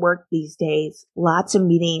day at work these days, lots of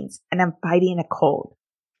meetings, and I'm fighting a cold.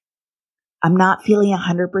 I'm not feeling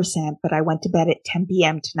 100%, but I went to bed at 10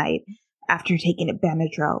 p.m. tonight after taking a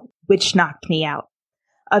Benadryl, which knocked me out.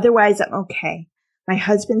 Otherwise, I'm okay. My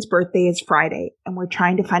husband's birthday is Friday, and we're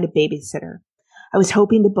trying to find a babysitter. I was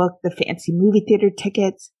hoping to book the fancy movie theater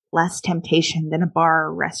tickets, less temptation than a bar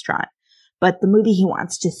or restaurant, but the movie he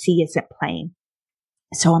wants to see isn't playing.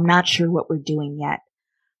 So I'm not sure what we're doing yet.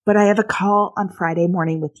 But I have a call on Friday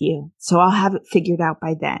morning with you, so I'll have it figured out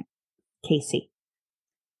by then. Casey.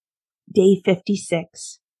 Day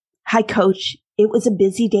 56. Hi, Coach. It was a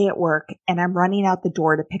busy day at work, and I'm running out the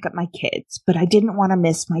door to pick up my kids, but I didn't want to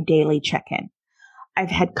miss my daily check-in. I've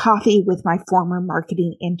had coffee with my former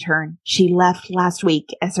marketing intern. She left last week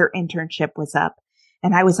as her internship was up,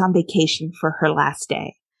 and I was on vacation for her last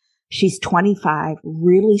day. She's 25,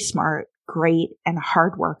 really smart, great, and a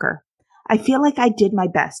hard worker. I feel like I did my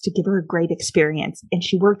best to give her a great experience, and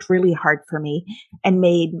she worked really hard for me and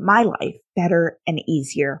made my life better and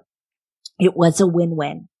easier. It was a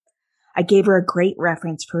win-win. I gave her a great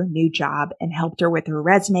reference for a new job and helped her with her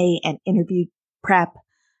resume and interview prep.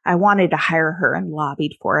 I wanted to hire her and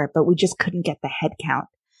lobbied for it, but we just couldn't get the head count.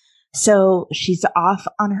 So she's off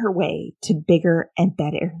on her way to bigger and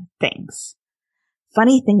better things.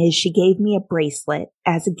 Funny thing is, she gave me a bracelet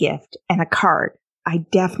as a gift and a card. I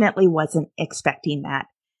definitely wasn't expecting that.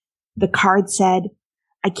 The card said,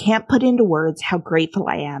 I can't put into words how grateful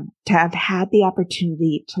I am to have had the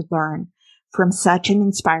opportunity to learn from such an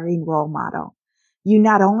inspiring role model. You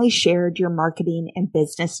not only shared your marketing and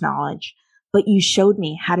business knowledge, but you showed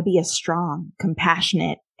me how to be a strong,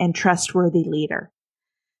 compassionate, and trustworthy leader.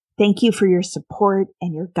 Thank you for your support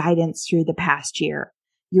and your guidance through the past year.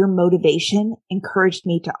 Your motivation encouraged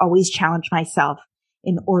me to always challenge myself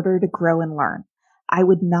in order to grow and learn. I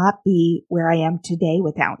would not be where I am today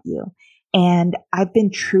without you. And I've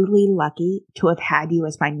been truly lucky to have had you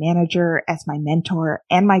as my manager, as my mentor,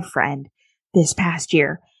 and my friend this past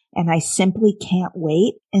year. And I simply can't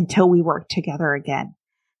wait until we work together again.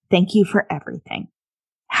 Thank you for everything.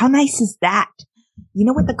 How nice is that? You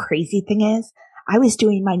know what the crazy thing is? I was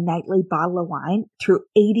doing my nightly bottle of wine through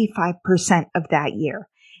 85% of that year.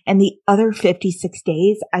 And the other 56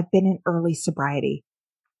 days, I've been in early sobriety.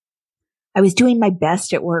 I was doing my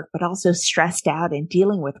best at work, but also stressed out and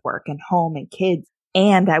dealing with work and home and kids,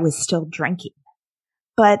 and I was still drinking.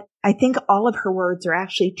 But I think all of her words are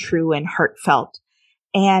actually true and heartfelt.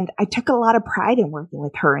 And I took a lot of pride in working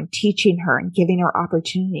with her and teaching her and giving her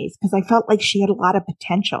opportunities because I felt like she had a lot of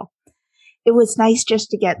potential. It was nice just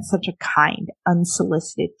to get such a kind,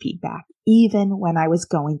 unsolicited feedback, even when I was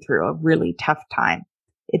going through a really tough time.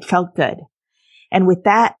 It felt good. And with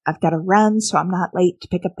that, I've got to run so I'm not late to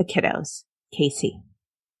pick up the kiddos. Casey.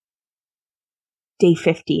 Day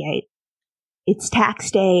 58. It's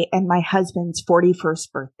tax day and my husband's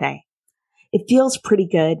 41st birthday. It feels pretty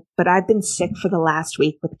good, but I've been sick for the last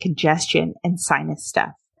week with congestion and sinus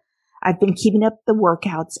stuff. I've been keeping up the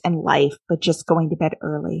workouts and life, but just going to bed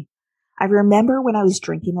early. I remember when I was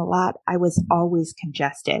drinking a lot, I was always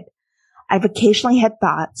congested. I've occasionally had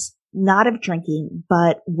thoughts, not of drinking,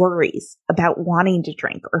 but worries about wanting to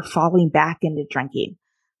drink or falling back into drinking,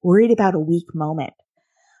 worried about a weak moment.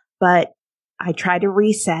 But I try to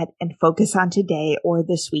reset and focus on today or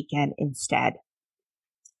this weekend instead.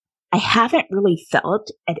 I haven't really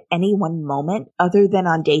felt at any one moment other than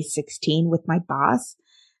on day 16 with my boss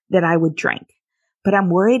that I would drink, but I'm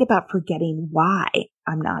worried about forgetting why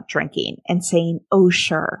I'm not drinking and saying, oh,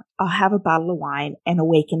 sure, I'll have a bottle of wine and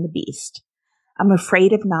awaken the beast. I'm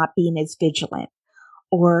afraid of not being as vigilant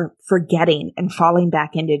or forgetting and falling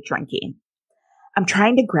back into drinking. I'm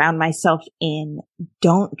trying to ground myself in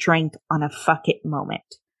don't drink on a fuck it moment.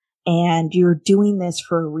 And you're doing this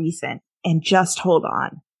for a reason and just hold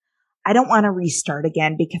on. I don't want to restart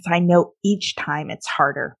again because I know each time it's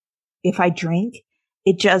harder. If I drink,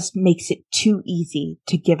 it just makes it too easy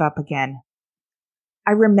to give up again.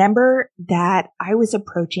 I remember that I was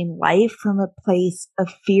approaching life from a place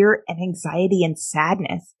of fear and anxiety and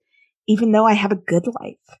sadness, even though I have a good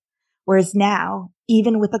life. Whereas now,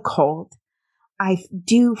 even with a cold, I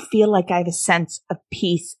do feel like I have a sense of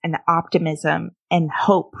peace and optimism and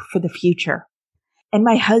hope for the future. And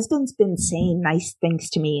my husband's been saying nice things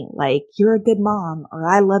to me like, you're a good mom or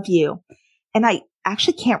I love you. And I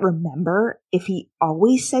actually can't remember if he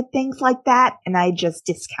always said things like that and I just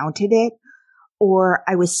discounted it, or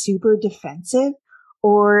I was super defensive,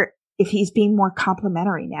 or if he's being more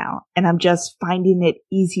complimentary now and I'm just finding it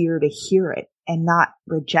easier to hear it and not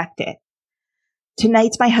reject it.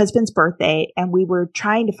 Tonight's my husband's birthday and we were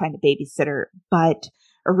trying to find a babysitter, but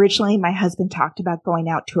originally my husband talked about going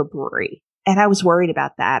out to a brewery. And I was worried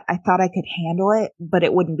about that. I thought I could handle it, but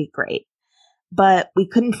it wouldn't be great. But we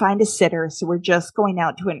couldn't find a sitter, so we're just going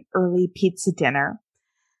out to an early pizza dinner.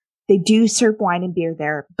 They do serve wine and beer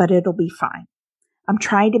there, but it'll be fine. I'm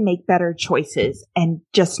trying to make better choices and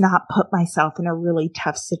just not put myself in a really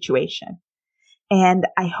tough situation. And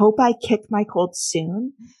I hope I kick my cold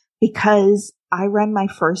soon because I run my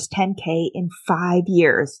first 10K in 5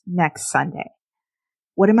 years next Sunday.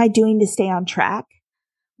 What am I doing to stay on track?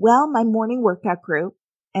 Well, my morning workout group,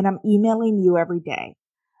 and I'm emailing you every day.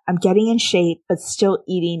 I'm getting in shape, but still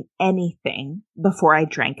eating anything before I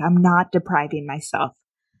drink. I'm not depriving myself.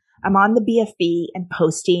 I'm on the BFB and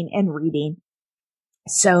posting and reading.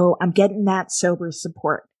 So I'm getting that sober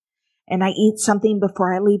support. And I eat something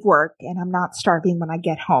before I leave work, and I'm not starving when I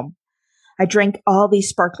get home. I drink all these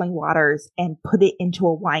sparkling waters and put it into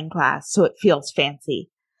a wine glass so it feels fancy.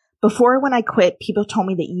 Before, when I quit, people told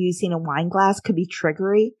me that using a wine glass could be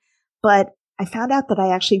triggery, but I found out that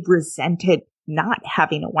I actually resented not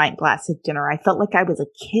having a wine glass at dinner. I felt like I was a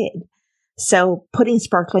kid. So putting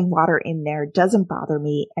sparkling water in there doesn't bother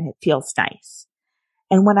me and it feels nice.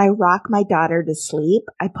 And when I rock my daughter to sleep,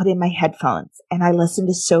 I put in my headphones and I listen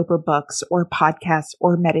to sober books or podcasts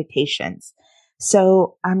or meditations.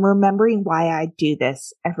 So I'm remembering why I do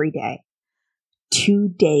this every day. 2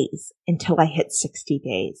 days until I hit 60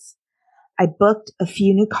 days. I booked a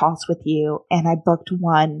few new calls with you and I booked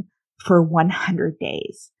one for 100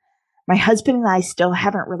 days. My husband and I still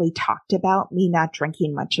haven't really talked about me not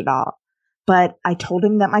drinking much at all, but I told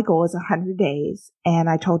him that my goal is 100 days and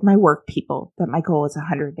I told my work people that my goal is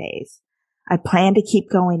 100 days. I plan to keep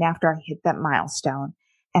going after I hit that milestone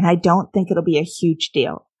and I don't think it'll be a huge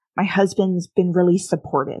deal. My husband's been really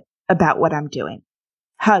supportive about what I'm doing.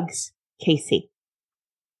 Hugs, Casey.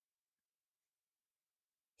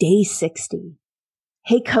 Day 60.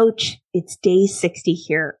 Hey, coach, it's day 60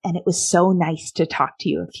 here, and it was so nice to talk to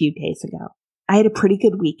you a few days ago. I had a pretty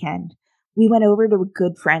good weekend. We went over to a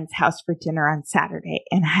good friend's house for dinner on Saturday,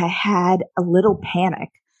 and I had a little panic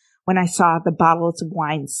when I saw the bottles of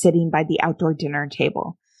wine sitting by the outdoor dinner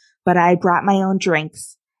table. But I brought my own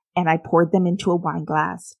drinks, and I poured them into a wine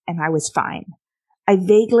glass, and I was fine. I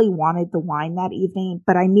vaguely wanted the wine that evening,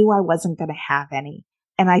 but I knew I wasn't going to have any.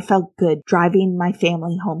 And I felt good driving my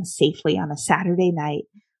family home safely on a Saturday night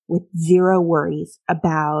with zero worries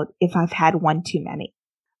about if I've had one too many.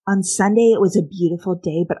 On Sunday, it was a beautiful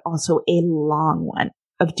day, but also a long one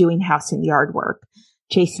of doing house and yard work,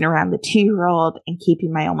 chasing around the 2-year-old and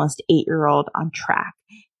keeping my almost 8-year-old on track.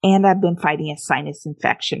 And I've been fighting a sinus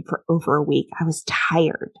infection for over a week. I was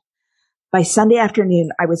tired. By Sunday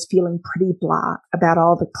afternoon, I was feeling pretty blah about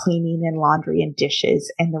all the cleaning and laundry and dishes,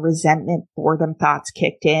 and the resentment, boredom thoughts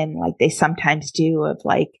kicked in like they sometimes do of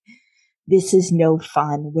like, this is no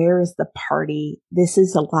fun. Where is the party? This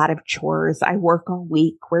is a lot of chores. I work all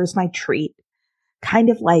week. Where's my treat? Kind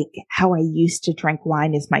of like how I used to drink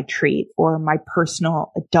wine as my treat or my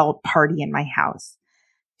personal adult party in my house.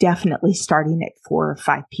 Definitely starting at 4 or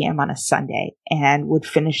 5 p.m. on a Sunday and would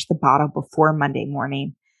finish the bottle before Monday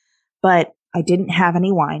morning. But I didn't have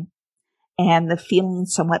any wine. and the feeling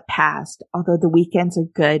somewhat passed, although the weekends are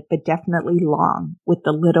good, but definitely long with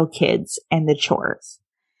the little kids and the chores.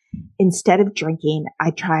 Instead of drinking, I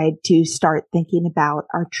tried to start thinking about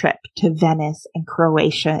our trip to Venice and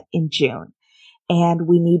Croatia in June. And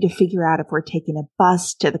we need to figure out if we're taking a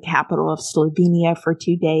bus to the capital of Slovenia for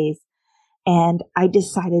 2 days. And I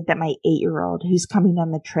decided that my 8-year-old who's coming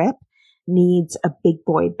on the trip needs a big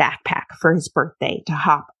boy backpack for his birthday to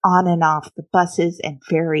hop on and off the buses and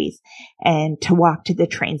ferries and to walk to the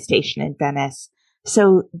train station in Venice.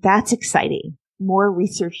 So that's exciting. More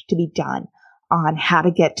research to be done on how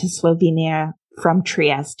to get to Slovenia from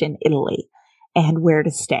Trieste in Italy and where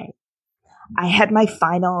to stay. I had my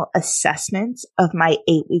final assessments of my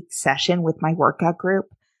 8-week session with my workout group.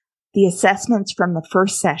 The assessments from the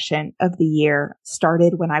first session of the year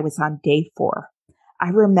started when I was on day 4. I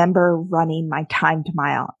remember running my timed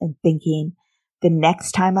mile and thinking, the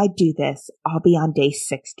next time I do this, I'll be on day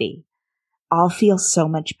 60. I'll feel so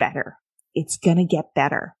much better. It's going to get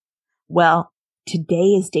better. Well,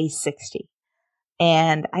 today is day 60.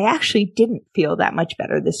 And I actually didn't feel that much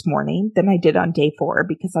better this morning than I did on day 4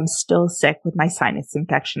 because I'm still sick with my sinus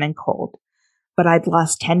infection and cold. But I'd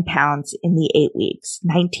lost 10 pounds in the 8 weeks,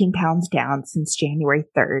 19 pounds down since January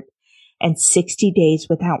 3rd, and 60 days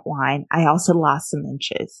without wine. I also lost some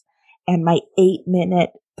inches. And my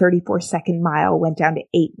 8-minute, 34-second mile went down to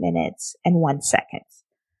 8 minutes and 1 second.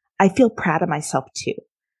 I feel proud of myself too,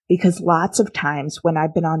 because lots of times when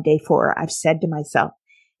I've been on day 4, I've said to myself,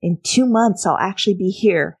 in 2 months, I'll actually be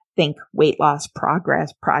here. Think weight loss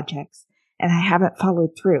progress projects. And I haven't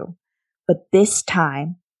followed through. But this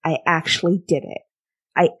time I actually did it.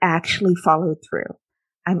 I actually followed through.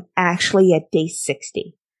 I'm actually at day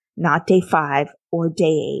 60, not day 5 or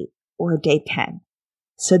day 8 or day 10.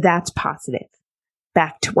 So that's positive.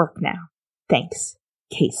 Back to work now. Thanks,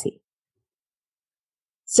 Casey.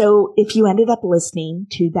 So if you ended up listening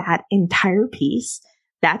to that entire piece,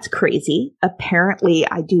 that's crazy. Apparently,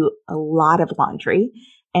 I do a lot of laundry.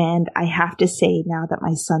 And I have to say now that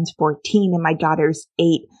my son's 14 and my daughter's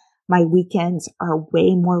 8, my weekends are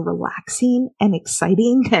way more relaxing and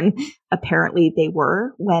exciting than apparently they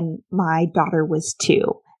were when my daughter was 2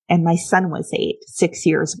 and my son was 8, 6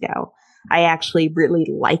 years ago. I actually really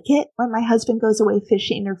like it when my husband goes away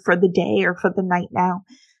fishing or for the day or for the night now,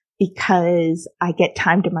 because I get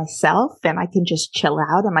time to myself and I can just chill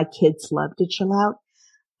out, and my kids love to chill out.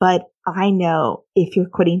 But I know if you're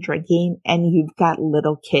quitting drinking and you've got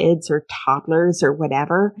little kids or toddlers or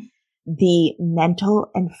whatever, the mental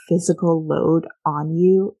and physical load on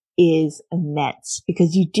you is immense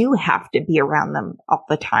because you do have to be around them all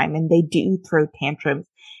the time, and they do throw tantrums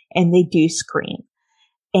and they do scream,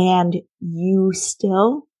 and you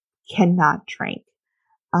still cannot drink.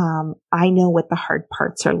 I know what the hard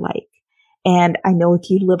parts are like. And I know if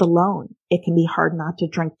you live alone, it can be hard not to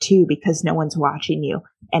drink too because no one's watching you.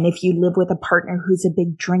 And if you live with a partner who's a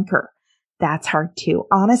big drinker, that's hard too.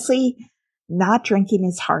 Honestly, not drinking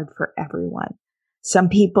is hard for everyone. Some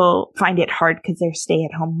people find it hard because they're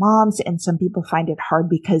stay-at-home moms, and some people find it hard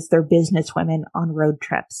because they're business women on road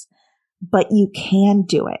trips. But you can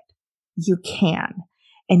do it. You can.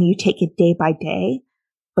 And you take it day by day,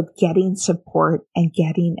 but getting support and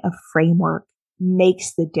getting a framework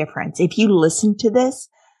makes the difference. If you listen to this,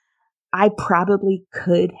 I probably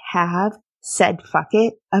could have said fuck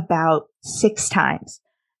it about 6 times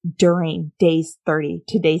during days 30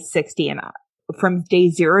 to day 60. And from day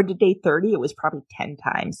 0 to day 30, it was probably 10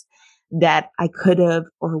 times that I could have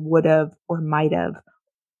or would have or might have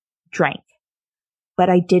drank, but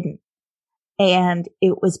I didn't. And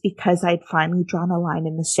it was because I'd finally drawn a line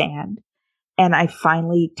in the sand, and I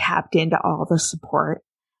finally tapped into all the support,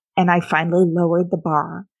 and I finally lowered the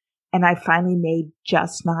bar, and I finally made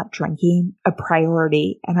just not drinking a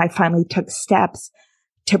priority. And I finally took steps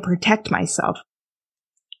to protect myself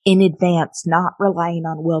in advance, not relying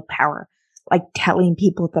on willpower, like telling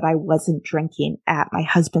people that I wasn't drinking at my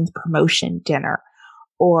husband's promotion dinner,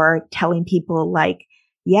 or telling people like,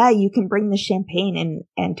 yeah, you can bring the champagne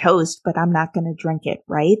and toast, but I'm not going to drink it,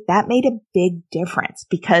 right? That made a big difference,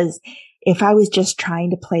 because if I was just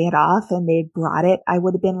trying to play it off and they brought it, I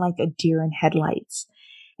would have been like a deer in headlights.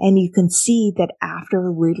 And you can see that after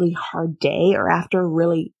a really hard day or after a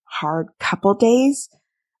really hard couple days,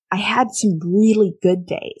 I had some really good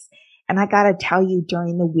days. And I got to tell you,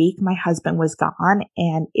 during the week, my husband was gone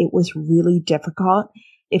and it was really difficult.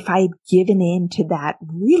 If I had given in to that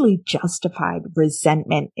really justified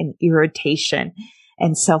resentment and irritation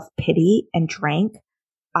and self-pity and drank,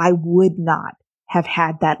 I would not have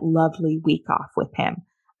had that lovely week off with him.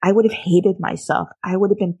 I would have hated myself. I would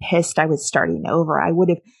have been pissed I was starting over. I would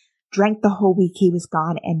have drank the whole week he was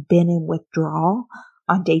gone and been in withdrawal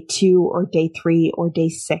on day 2 or day 3 or day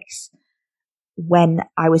 6 when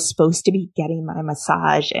I was supposed to be getting my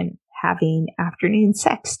massage and having afternoon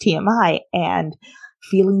sex, TMI, and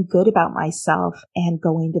feeling good about myself and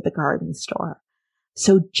going to the garden store.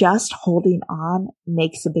 So just holding on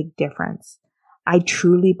makes a big difference. I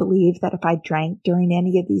truly believe that if I drank during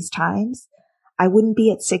any of these times, I wouldn't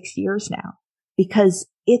be at 6 years now, because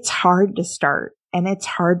it's hard to start and it's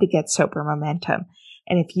hard to get sober momentum.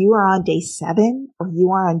 And if you are on day 7 or you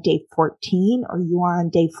are on day 14 or you are on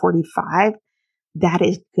day 45, that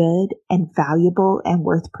is good and valuable and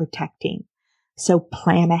worth protecting. So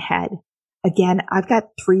plan ahead. Again, I've got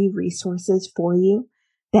 3 resources for you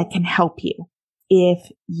that can help you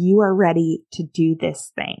if you are ready to do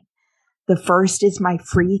this thing. The first is my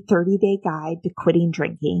free 30-day guide to quitting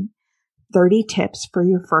drinking, 30 tips for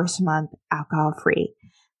your first month alcohol-free.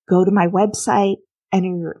 Go to my website, enter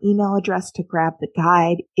your email address to grab the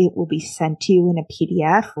guide. It will be sent to you in a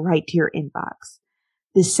PDF right to your inbox.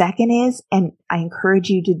 The second is, and I encourage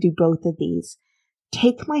you to do both of these,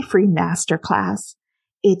 take my free masterclass.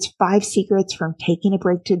 It's 5 secrets from taking a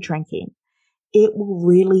break to drinking. It will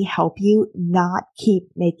really help you not keep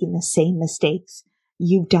making the same mistakes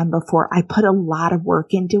you've done before. I put a lot of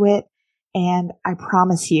work into it, and I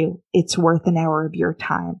promise you it's worth an hour of your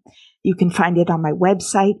time. You can find it on my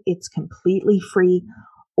website. It's completely free,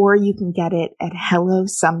 or you can get it at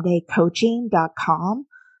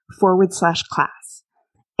hellosomedaycoaching.com/class.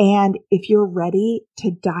 And if you're ready to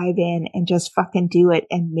dive in and just fucking do it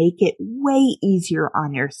and make it way easier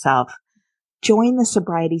on yourself, join the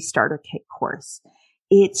Sobriety Starter Kit course.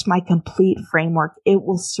 It's my complete framework. It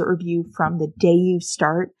will serve you from the day you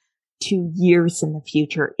start to years in the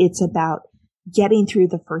future. It's about getting through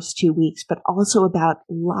the first 2 weeks, but also about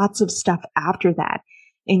lots of stuff after that,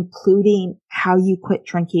 including how you quit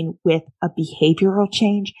drinking with a behavioral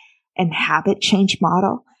change and habit change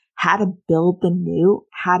model, how to build the new,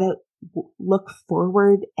 how to look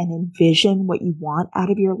forward and envision what you want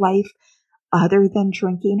out of your life other than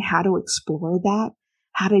drinking, how to explore that,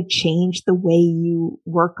 how to change the way you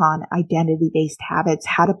work on identity-based habits,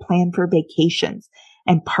 how to plan for vacations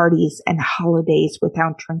and parties and holidays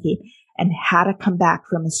without drinking, and how to come back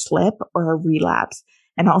from a slip or a relapse,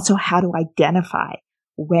 and also how to identify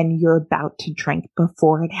when you're about to drink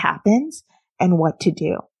before it happens and what to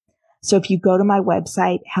do. So if you go to my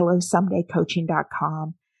website,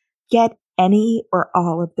 hellosomedaycoaching.com, get any or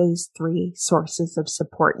all of those 3 sources of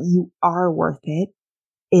support. You are worth it.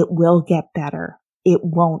 It will get better. It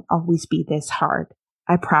won't always be this hard.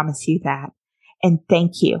 I promise you that. And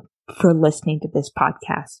thank you for listening to this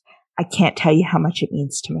podcast. I can't tell you how much it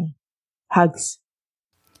means to me. Hugs.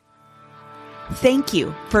 Thank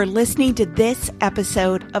you for listening to this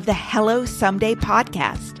episode of the Hello Someday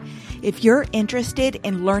podcast. If you're interested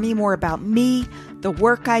in learning more about me, the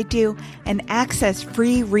work I do, and access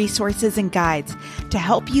free resources and guides to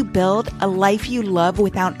help you build a life you love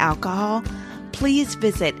without alcohol, please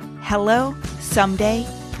visit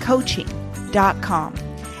hellosomedaycoaching.com.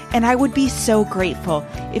 And I would be so grateful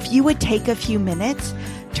if you would take a few minutes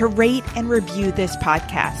to rate and review this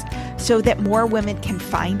podcast so that more women can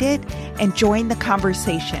find it and join the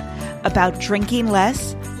conversation about drinking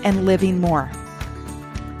less and living more.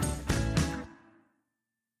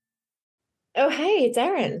 Oh, hey, it's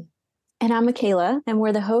Erin. And I'm Michaela, and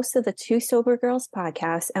we're the hosts of the Two Sober Girls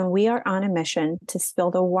podcast, and we are on a mission to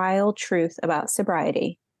spill the wild truth about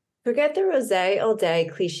sobriety. Forget the rosé all day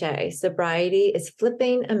cliche. Sobriety is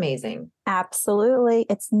flipping amazing. Absolutely.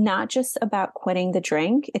 It's not just about quitting the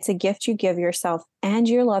drink. It's a gift you give yourself and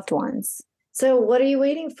your loved ones. So what are you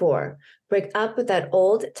waiting for? Break up with that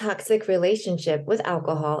old toxic relationship with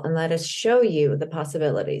alcohol and let us show you the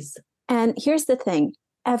possibilities. And here's the thing.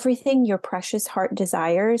 Everything your precious heart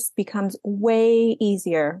desires becomes way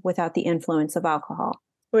easier without the influence of alcohol.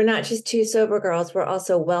 We're not just two sober girls. We're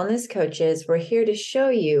also wellness coaches. We're here to show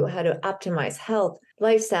you how to optimize health,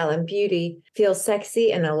 lifestyle, and beauty, feel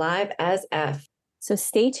sexy and alive as F. So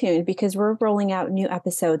stay tuned because we're rolling out new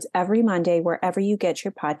episodes every Monday wherever you get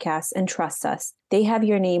your podcasts, and trust us, they have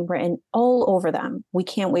your name written all over them. We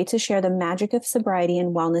can't wait to share the magic of sobriety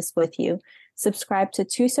and wellness with you. Subscribe to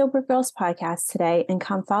Two Sober Girls podcast today and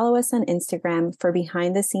come follow us on Instagram for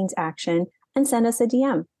behind the scenes action and send us a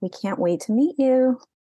DM. We can't wait to meet you.